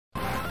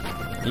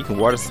You can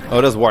water.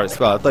 Oh, that's water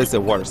spell. I thought you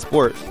said water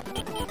sport.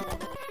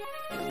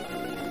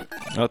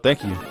 Oh,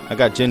 thank you. I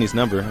got Jenny's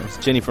number. It's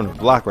Jenny from the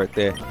block right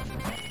there.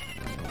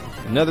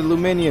 Another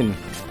Luminion.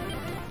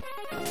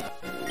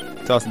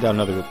 Tossing down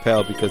another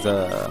repel because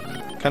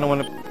kind of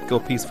want to go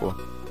peaceful.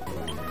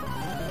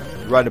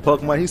 Riding a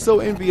Pokemon, he's so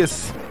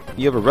envious.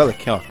 You have a relic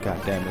count. God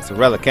damn it, it's a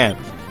relic camp.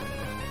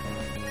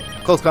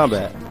 Close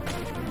combat.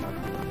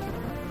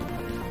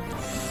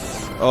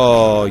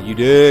 Oh, you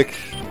dick.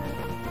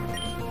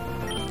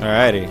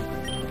 Alrighty.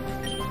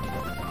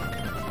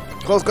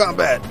 Close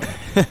combat.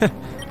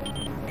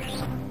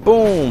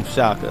 Boom,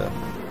 Shaka.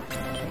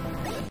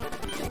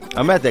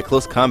 I'm at that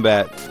close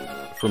combat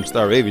from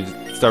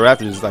Staraptor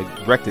just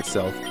like wrecked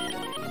itself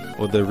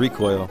with the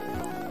recoil.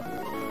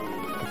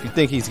 If you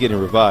think he's getting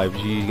revived,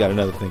 you got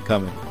another thing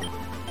coming.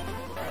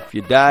 If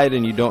you died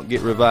and you don't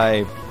get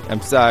revived, I'm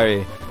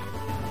sorry.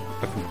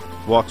 I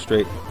can walk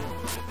straight.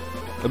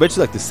 I bet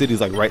you like the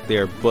city's like right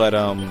there, but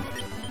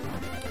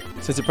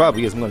since it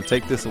probably is, I'm gonna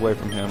take this away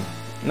from him.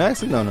 No,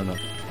 actually, no.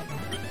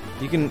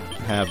 You can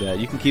have that.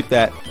 You can keep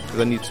that because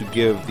I need to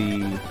give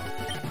the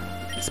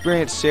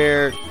experience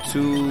share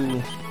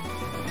to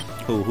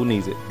who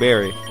needs it?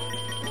 Barry.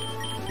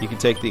 You can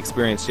take the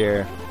experience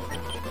share.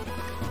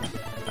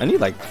 I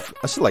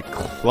should like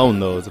clone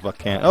those if I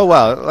can. Oh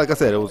wow, like I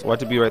said, it was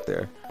to be right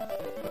there.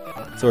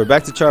 So we're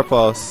back to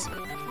Charpulse.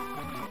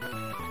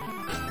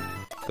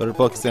 Go to the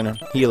Poke Center,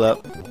 heal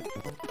up.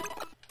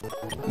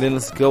 Then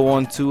let's go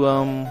on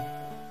to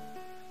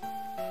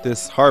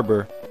this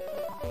harbor,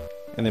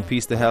 and then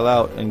peace the hell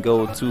out and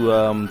go to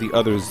the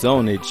other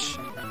zonage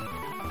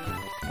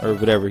or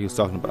whatever he was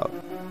talking about.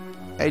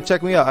 Hey,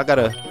 check me out! I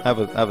gotta have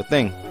a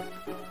thing.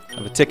 I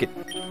have a ticket.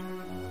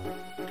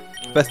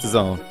 Festa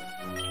Zone.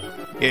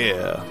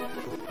 Yeah.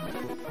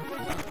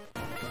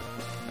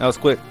 That was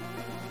quick.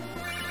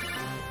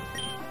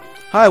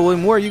 Hi,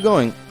 William, where are you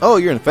going? Oh,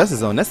 you're in the Festa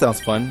Zone. That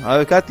sounds fun.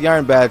 I got the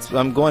Iron Bats.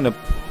 I'm going to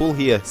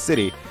Pulhia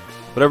City,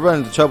 but I've run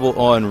into trouble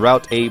on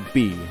Route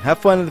AB. Have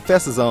fun in the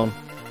Festa Zone.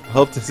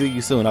 Hope to see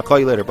you soon. I'll call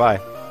you later. Bye.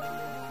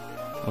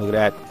 Look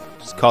at that.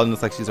 She's calling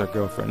us like she's our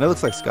girlfriend. That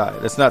looks like Sky.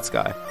 That's not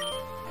Sky.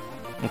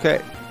 Okay.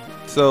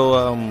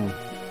 So,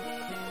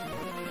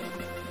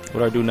 what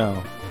do I do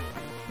now?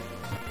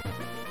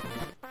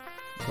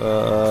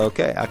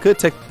 Okay. I could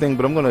take the thing,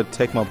 but I'm going to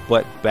take my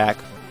butt back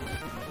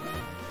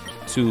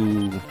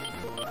to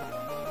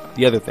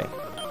the other thing.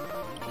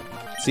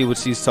 See what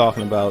she's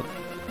talking about.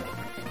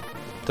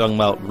 Talking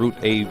about Route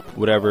 8,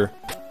 whatever.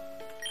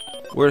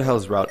 Where the hell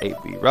is Route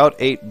 8B? Route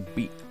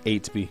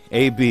 8B.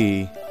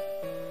 AB.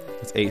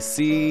 It's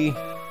AC.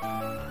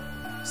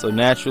 So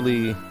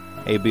naturally,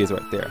 AB is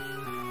right there.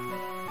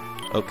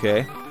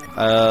 Okay.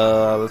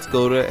 Let's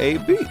go to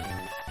AB.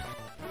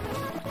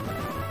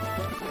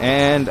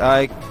 And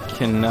I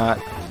cannot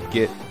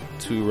get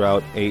to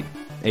Route 8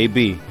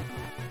 AB.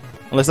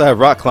 Unless I have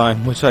Rock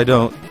Climb, which I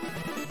don't.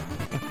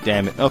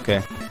 Damn it.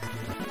 Okay.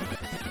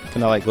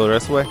 Can I like go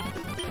this way?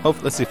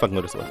 Let's see if I can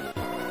go this way.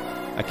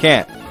 I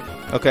can't.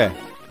 Okay.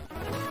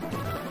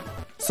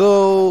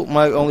 So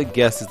my only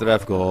guess is that I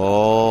have to go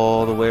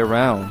all the way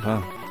around,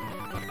 huh?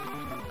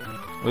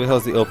 Where the hell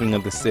is the opening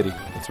of the city?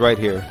 It's right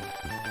here.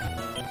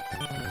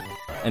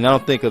 And I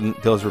don't think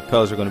those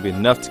repels are going to be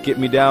enough to get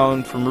me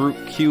down from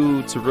Route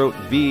Q to Route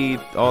V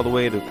all the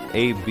way to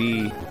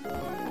AB.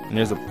 And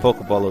there's a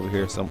Pokeball over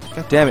here. So,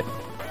 god damn it.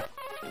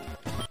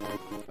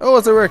 Oh,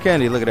 it's a rare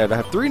candy. Look at that. I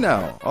have 3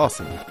 now.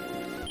 Awesome.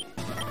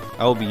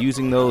 I will be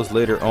using those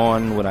later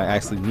on when I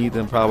actually need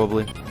them,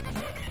 probably.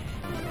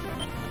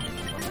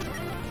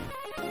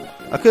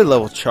 I could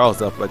level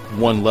Charles up like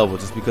 1 level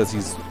just because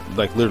he's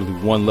like literally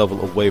 1 level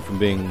away from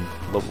being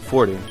level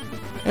 40. And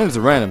there's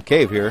a random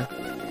cave here.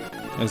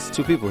 And there's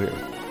 2 people here.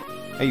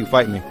 Hey, you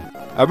fight me.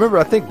 I remember,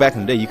 I think back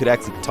in the day you could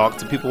actually talk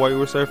to people while you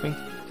were surfing.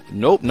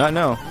 Nope, not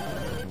now.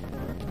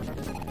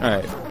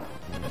 Alright.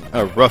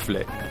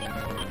 Roughly.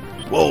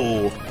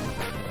 Whoa.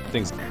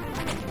 Things.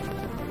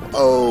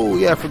 Oh,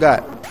 yeah, I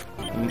forgot.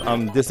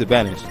 I'm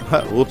disadvantaged.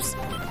 Whoops.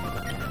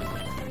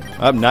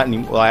 I'm not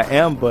anymore. Well, I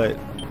am, but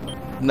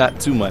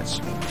not too much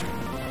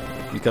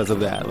because of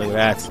that. Look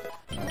at that.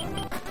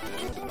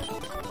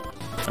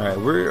 Alright,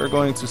 we're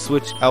going to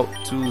switch out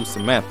to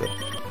Samantha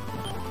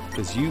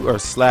because you are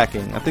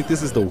slacking. I think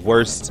this is the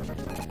worst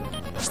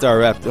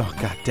Staraptor. Oh,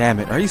 god damn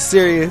it. Are you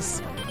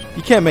serious?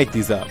 You can't make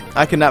these up.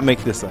 I cannot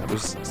make this up.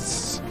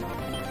 It's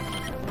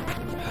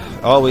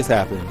always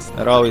happens.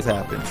 That always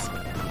happens.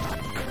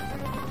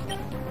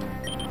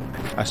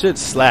 I should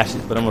slash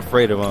it, but I'm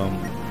afraid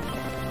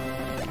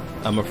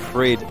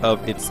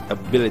of its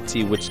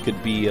ability, which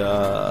could be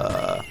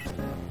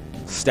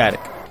static.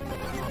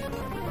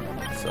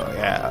 So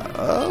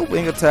yeah,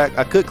 wing attack.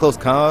 I could close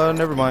combat.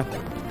 Never mind.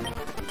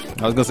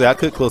 I was gonna say I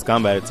could close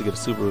combat it to get a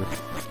super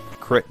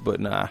crit, but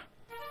nah.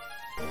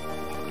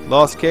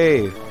 Lost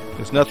cave.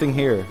 There's nothing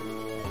here.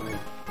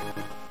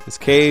 This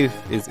cave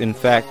is in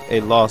fact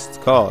a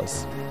lost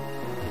cause.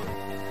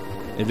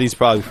 At least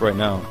probably for right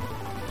now.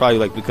 Probably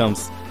like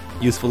becomes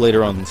useful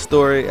later on in the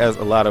story, as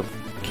a lot of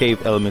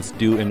cave elements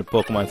do in the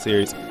Pokemon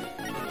series.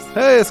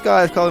 Hey, this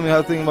guy is calling me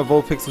how thinking my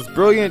Vulpix was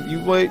brilliant.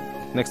 You wait.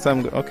 Next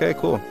time. Okay,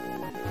 cool.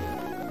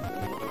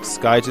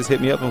 Sky just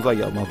hit me up and was like,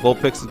 yo, my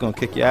Vulpix is going to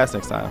kick your ass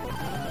next time.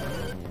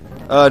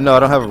 No, I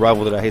don't have a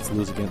rival that I hate to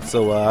lose against,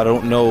 so I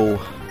don't know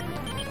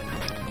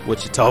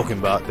what you're talking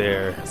about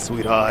there,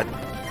 sweetheart.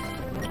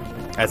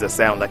 As I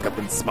sound like I've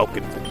been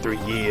smoking for 3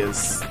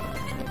 years.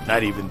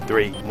 Not even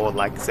 3, more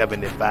like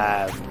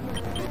 75.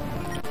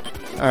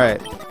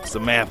 Alright,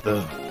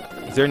 Samantha.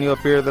 Is there any up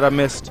here that I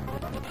missed?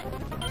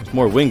 There's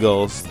more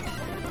Wingulls.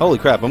 Holy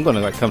crap, I'm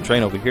gonna like come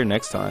train over here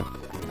next time.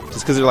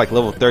 Just because they're like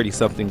level 30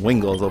 something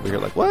Wingulls over here.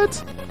 Like,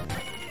 what?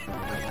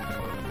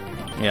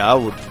 Yeah, I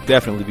would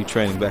definitely be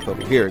training back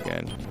over here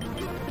again.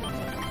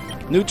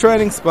 New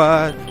training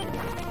spot.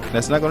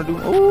 That's not gonna do.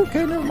 Oh,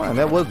 okay, never mind.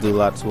 That was do a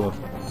lot to him.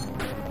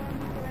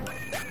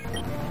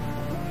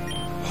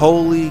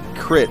 Holy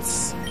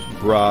crits,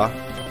 brah.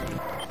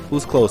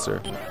 Who's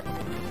closer?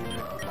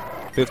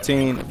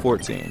 15,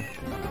 14.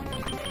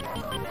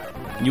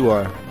 You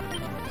are.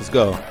 Let's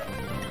go.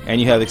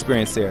 And you have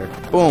experience there.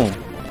 Boom.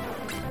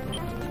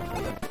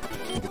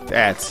 Look at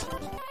that.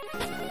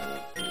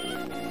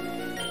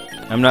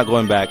 I'm not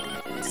going back.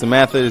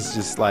 Samantha is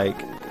just like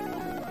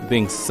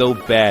being so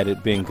bad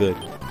at being good.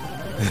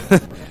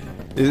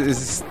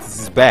 This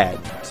is bad.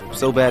 It's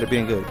so bad at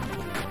being good.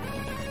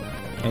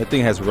 And the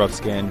thing has rough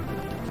skin.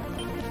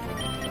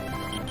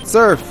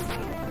 Surf!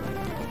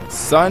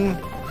 Sun!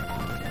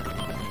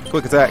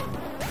 Quick attack.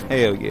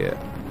 Hell yeah.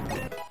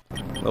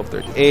 Level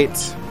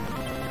 38.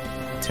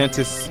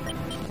 Tennis.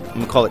 I'm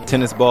gonna call it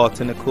tennis ball.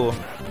 Tentacle.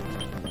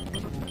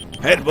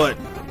 Headbutt!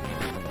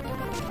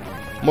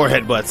 More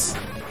headbutts.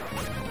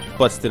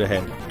 Butts to the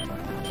head.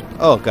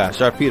 Oh gosh,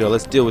 Sharpedo,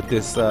 let's deal with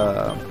this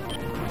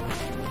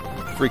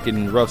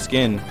freaking rough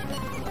skin.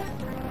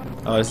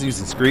 Oh, it's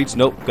using Screech.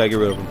 Nope, gotta get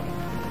rid of him.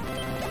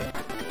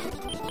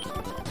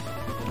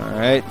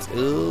 Alright.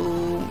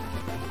 Ooh.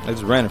 I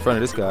just ran in front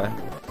of this guy.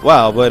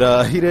 Wow,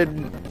 but he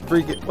didn't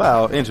freaking.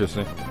 Wow,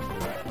 interesting.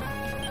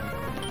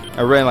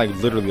 I ran like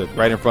literally like,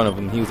 right in front of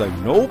him. He was like,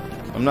 nope,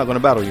 I'm not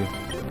gonna battle you.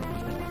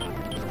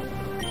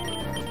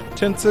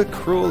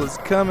 Tentacruel is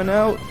coming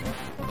out.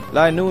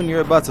 Linoon,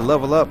 you're about to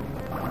level up.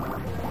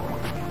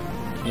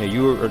 Yeah,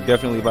 you are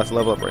definitely about to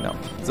level up right now.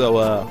 So,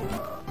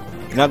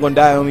 you're not gonna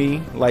die on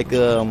me like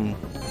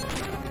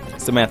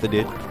Samantha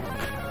did.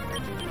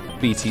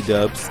 BT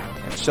dubs.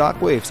 And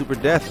Shockwave, super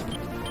death.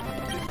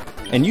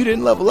 And you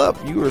didn't level up.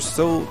 You were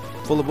so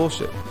full of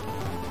bullshit.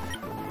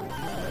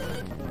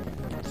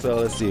 So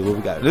let's see what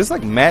we got. There's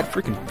like mad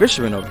freaking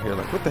fishermen over here.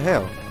 Like, what the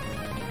hell?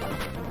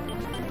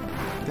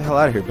 Get the hell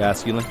out of here,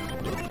 Basculin.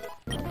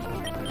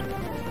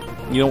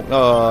 You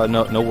don't,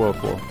 no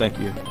Whirlpool. Thank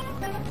you.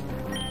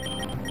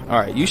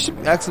 Alright, you should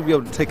actually be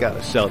able to take out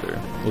a shelter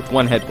with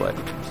one headbutt.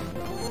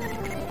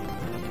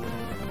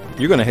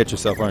 You're gonna hit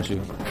yourself, aren't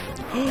you?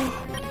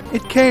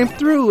 It came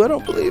through! I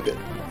don't believe it.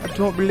 I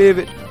don't believe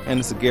it. And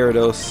it's a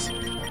Gyarados.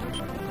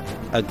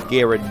 A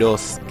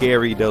Gyarados.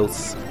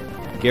 Gyarados.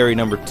 Gary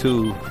number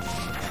 2.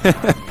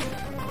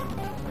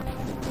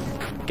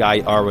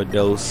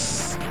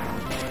 Gyarados.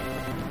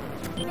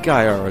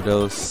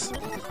 Gyarados.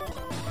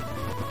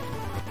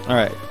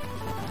 Alright.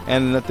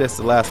 And that's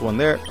the last one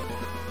there.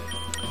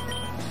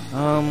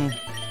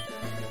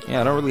 Yeah,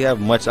 I don't really have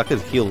much. I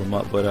could heal them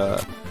up, but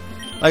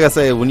like I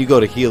say, when you go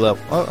to heal up,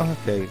 oh,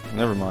 okay,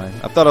 never mind.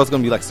 I thought I was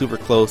gonna be like super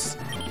close,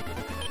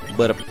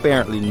 but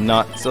apparently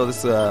not. So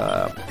let's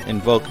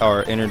invoke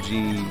our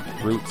energy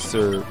roots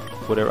or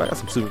whatever. I got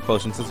some super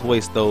potions. Let's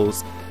waste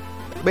those.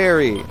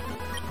 Berry.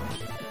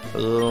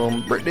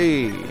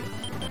 Brittany.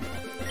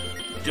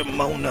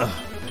 Jamona.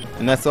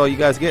 And that's all you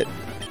guys get.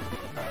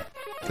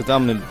 Because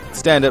I'm the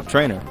stand-up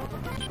trainer.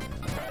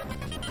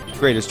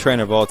 Greatest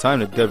trainer of all time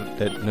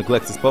that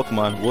neglects his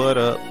Pokemon. What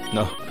up?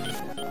 No.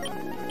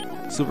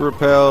 Super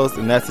repels,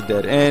 and that's a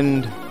dead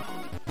end.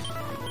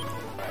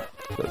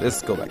 So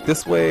let's go back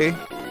this way.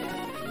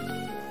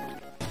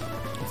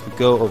 Let's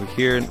go over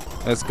here.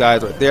 This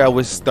guy's right there. I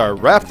wish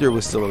Staraptor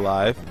was still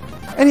alive.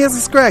 And he has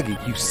a Scraggy.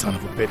 You son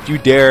of a bitch. You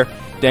dare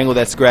dangle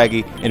that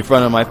Scraggy in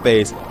front of my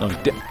face. No,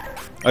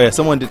 oh yeah,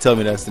 someone did tell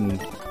me that's in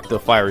the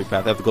fiery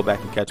path. I have to go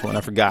back and catch one.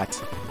 I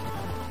forgot.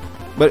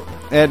 But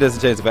that doesn't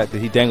change the fact that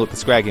he dangled the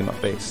Scraggy in my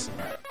face.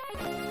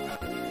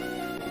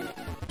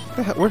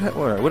 Where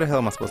the hell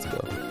am I supposed to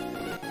go?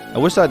 I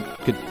wish I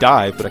could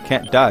dive, but I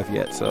can't dive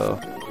yet, so...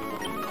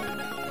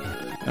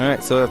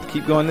 Alright, so I have to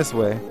keep going this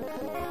way.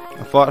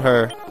 I fought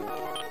her.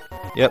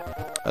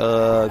 Yep.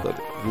 Go to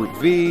Group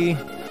V.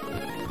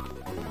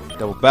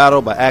 Double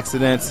battle by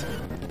accident,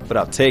 but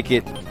I'll take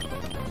it,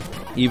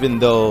 even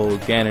though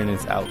Ganon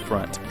is out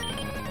front.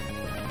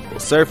 We'll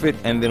surf it,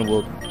 and then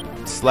we'll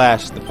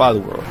slash the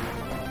Poliwhirl.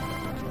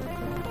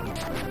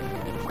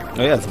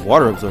 Oh yeah, it's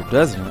water absorb,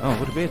 doesn't it? Oh,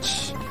 what a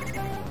bitch.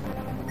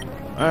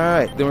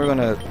 Alright, then we're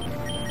gonna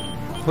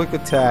quick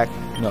attack.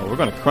 No, we're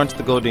gonna crunch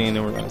the Goldeen,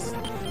 and we're gonna...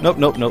 Nope,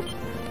 nope, nope.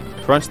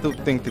 Crunch the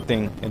thing,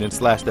 and then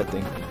slash that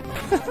thing.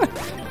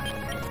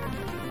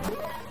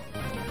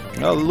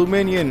 Oh,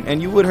 Luminion, and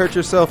you would hurt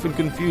yourself in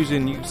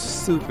confusion, you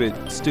stupid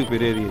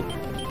idiot.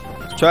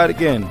 Let's try it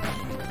again.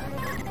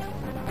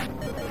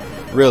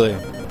 Really.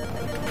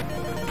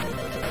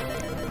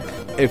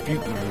 If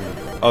you,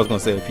 I was gonna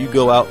say, if you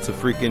go out to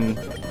freaking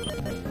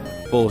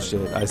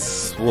bullshit, I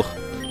swear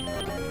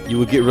you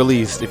would get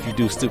released if you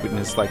do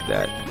stupidness like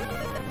that.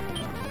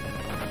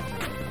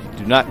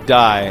 Do not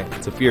die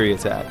to Fury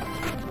Attack,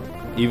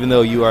 even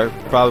though you are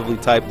probably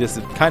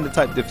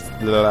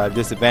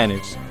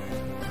disadvantaged.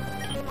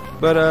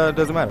 But it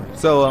doesn't matter.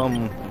 So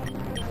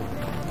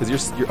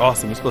because you're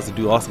awesome, you're supposed to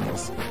do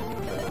awesomeness.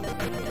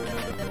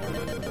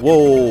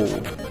 Whoa!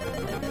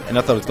 And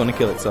I thought it was gonna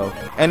kill itself,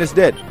 and it's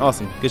dead.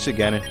 Awesome, good shit,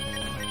 Ganon.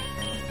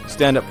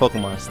 Stand up,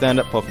 Pokemon.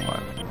 Stand up,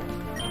 Pokemon.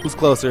 Who's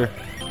closer?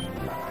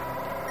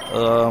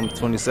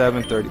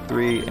 27,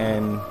 33,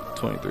 and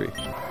 23.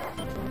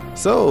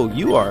 So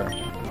you are.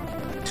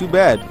 Too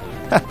bad.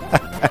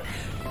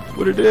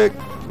 What a dick.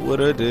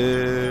 What a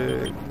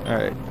dick.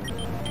 Alright.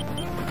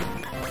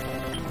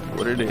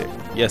 What a dick.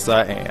 Yes,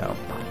 I am.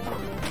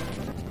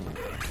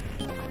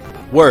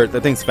 Word,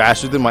 that thing's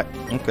faster than my...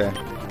 Okay.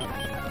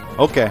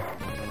 Okay.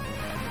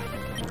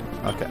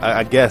 Okay,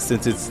 I guess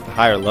since it's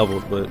higher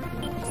levels, but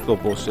it's still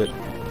bullshit.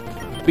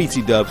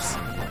 BT dubs.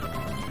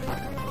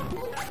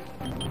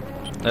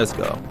 Let's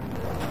go.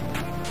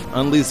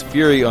 Unleash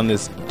Fury on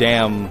this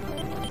damn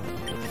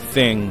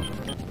thing.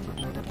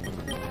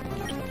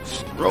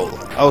 Roll.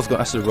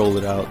 I should roll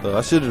it out though.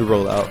 I should have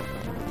rolled out.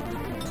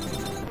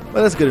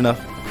 But that's good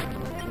enough.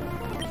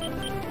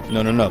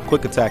 No.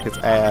 Quick attack its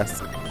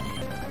ass.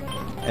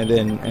 And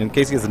then in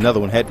case he gets another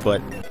one,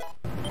 headbutt.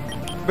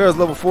 Bear's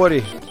level 40.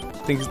 I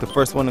think he's the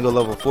first one to go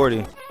level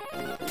 40.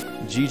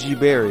 GG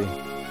Barry.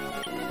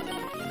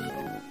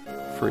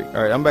 Freak.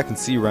 Alright, I'm back in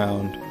C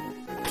round.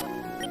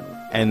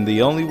 And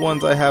the only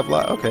ones I have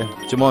left. Okay,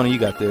 Jamona, you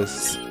got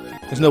this.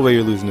 There's no way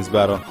you're losing this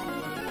battle.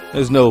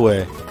 There's no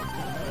way.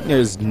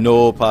 There's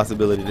no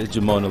possibility that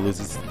Jamona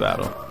loses this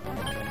battle.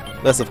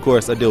 Unless, of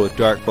course, I deal with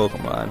dark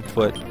Pokemon,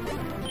 but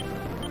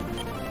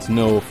it's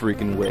no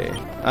freaking way.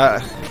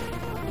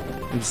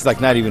 I'm just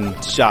like not even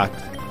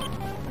shocked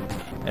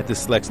at this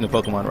selection of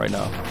Pokemon right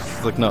now.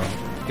 It's like, no,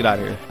 get out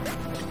of here.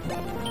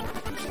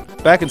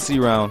 Back in C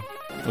round,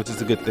 which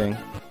is a good thing.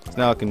 So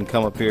now I can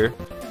come up here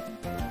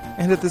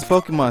and hit this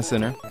Pokemon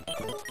Center.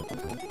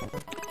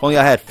 If only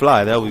I had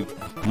Fly, that would be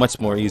much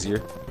more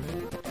easier.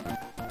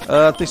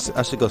 I think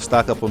I should go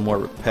stock up on more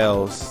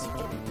repels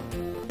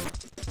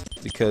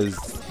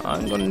because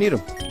I'm gonna need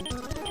them.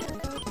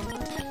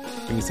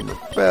 Give me some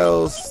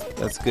repels.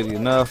 That's good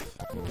enough.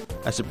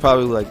 I should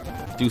probably like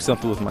do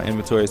something with my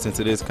inventory since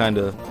it is kind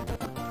of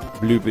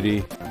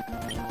bloopity.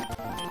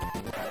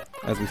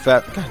 As we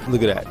God,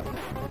 look at that.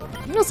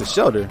 You know, it's a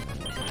shelter.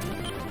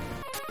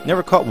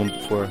 Never caught one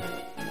before.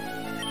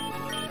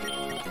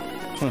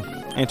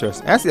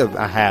 Interesting. Actually,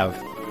 I have,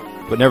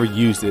 but never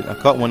used it. I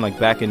caught one like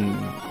back in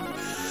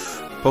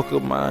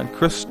Pokemon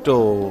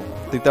Crystal.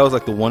 I think that was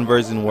like the one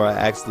version where I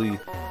actually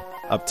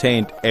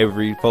obtained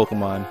every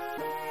Pokemon.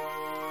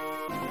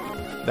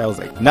 That was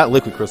like not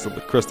Liquid Crystal,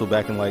 but Crystal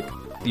back in like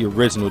the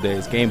original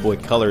days, Game Boy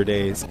Color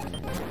days.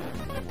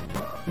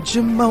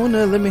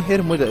 Jamona, let me hit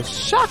him with a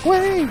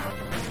shockwave.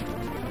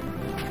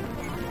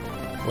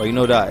 Why you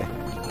no die?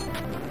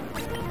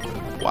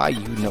 Why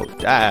you no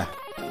die?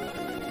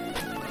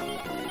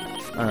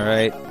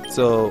 Alright,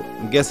 so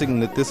I'm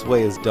guessing that this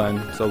way is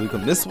done. So we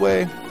come this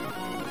way.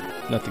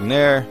 Nothing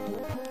there.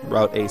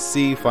 Route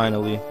AC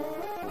finally.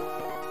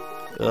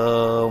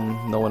 No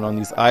one on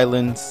these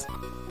islands.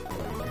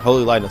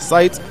 Holy line of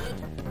sight.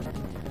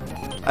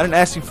 I didn't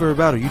ask you for a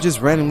battle. You just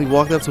randomly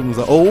walked up to him and was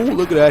like, oh,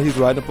 look at that. He's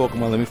riding a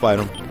Pokemon. Let me fight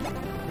him.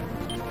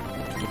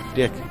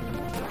 Dick.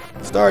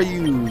 Star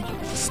you.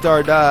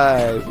 Star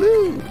dive.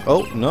 Woo.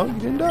 Oh, no, you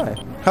didn't die.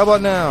 How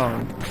about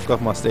now? Go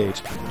off my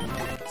stage.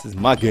 This is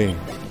my game.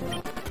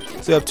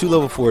 So you have 2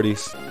 level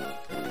 40s.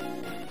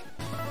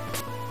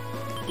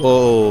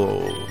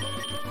 Whoa.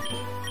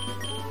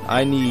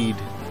 I need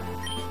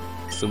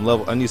some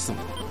level. I need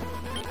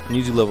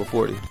you level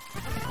 40.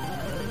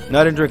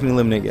 Not in drinking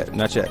lemonade yet.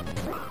 Not yet.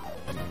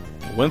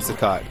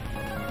 Whimsicott.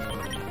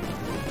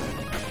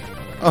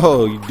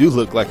 Oh, you do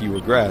look like you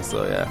were grass,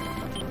 so yeah.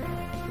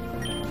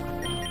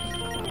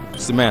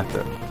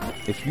 Samantha,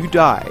 if you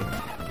die,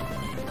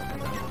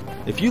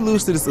 if you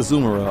lose to this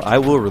Azumarill, I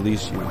will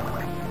release you.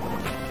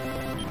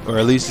 Or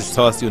at least just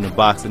toss you in a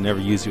box and never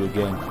use you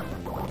again.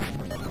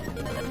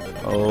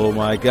 Oh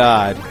my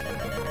god.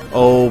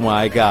 Oh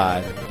my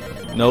god.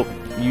 Nope.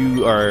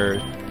 You are...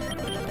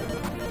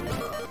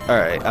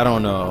 Alright, I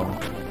don't know.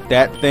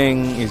 That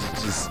thing is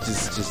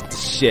just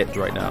shit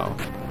right now.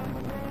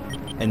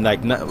 And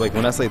like, not, like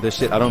when I say the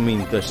shit, I don't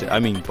mean the shit. I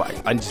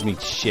just mean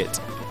shit.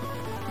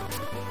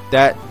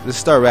 The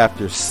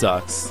Staraptor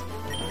sucks.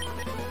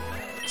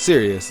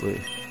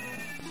 Seriously.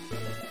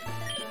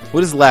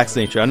 What is Lax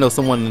Nature? I know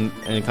someone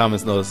in the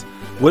comments knows.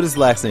 What is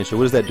Lax Nature?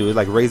 What does that do? It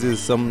like raises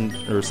some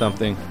or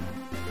something.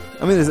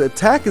 I mean, his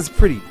attack is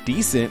pretty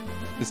decent.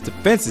 His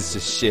defense is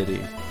just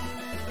shitty.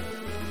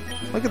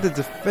 Look at the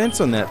defense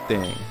on that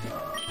thing.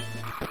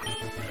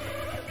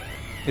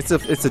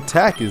 Its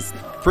attack is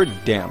pretty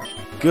damn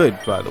good,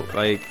 by the way.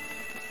 Like,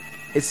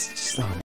 it's just, oh